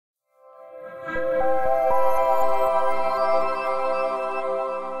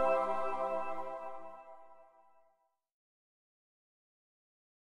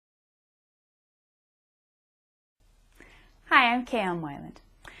Okay, I'm Weiland.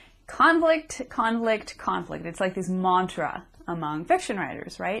 Conflict, conflict, conflict. It's like this mantra among fiction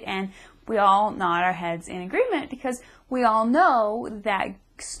writers, right? And we all nod our heads in agreement because we all know that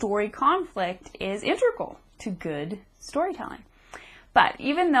story conflict is integral to good storytelling. But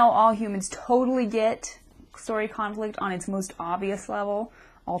even though all humans totally get story conflict on its most obvious level,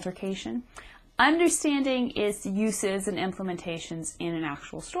 altercation, understanding its uses and implementations in an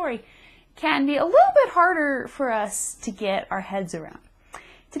actual story can be a little bit harder for us to get our heads around.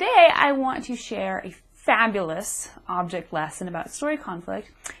 Today, I want to share a fabulous object lesson about story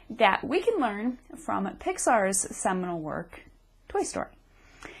conflict that we can learn from Pixar's seminal work, Toy Story.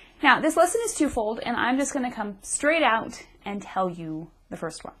 Now, this lesson is twofold, and I'm just going to come straight out and tell you the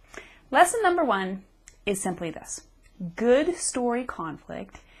first one. Lesson number one is simply this. Good story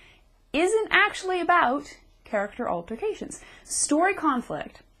conflict isn't actually about character altercations. Story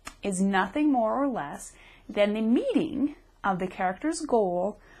conflict is nothing more or less than the meeting of the character's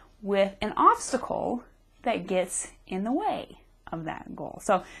goal with an obstacle that gets in the way of that goal.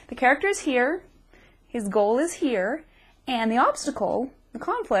 So the character is here, his goal is here, and the obstacle, the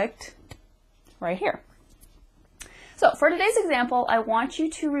conflict, right here. So for today's example, I want you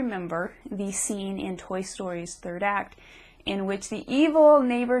to remember the scene in Toy Story's third act in which the evil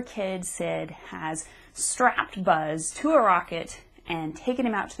neighbor kid Sid has strapped Buzz to a rocket and taken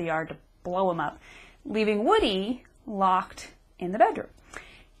him out to the yard to blow him up, leaving Woody locked in the bedroom.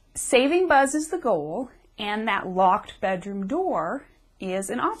 Saving Buzz is the goal, and that locked bedroom door is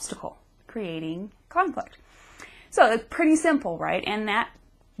an obstacle, creating conflict. So it's pretty simple, right? And that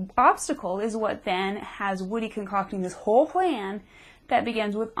obstacle is what then has Woody concocting this whole plan that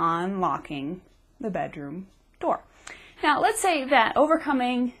begins with unlocking the bedroom door. Now, let's say that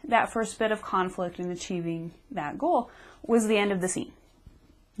overcoming that first bit of conflict and achieving that goal was the end of the scene.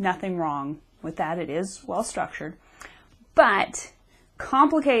 Nothing wrong with that. It is well structured. But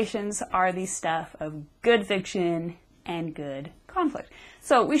complications are the stuff of good fiction and good conflict.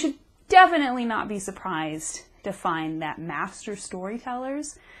 So we should definitely not be surprised to find that master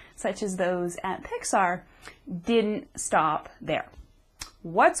storytellers, such as those at Pixar, didn't stop there.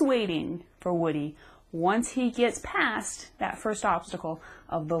 What's waiting for Woody once he gets past that first obstacle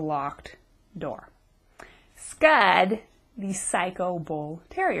of the locked door? Scud, the psycho bull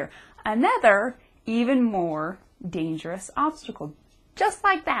terrier, another even more dangerous obstacle. Just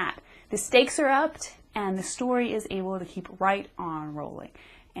like that, the stakes are upped and the story is able to keep right on rolling.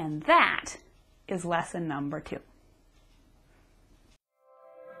 And that is lesson number two.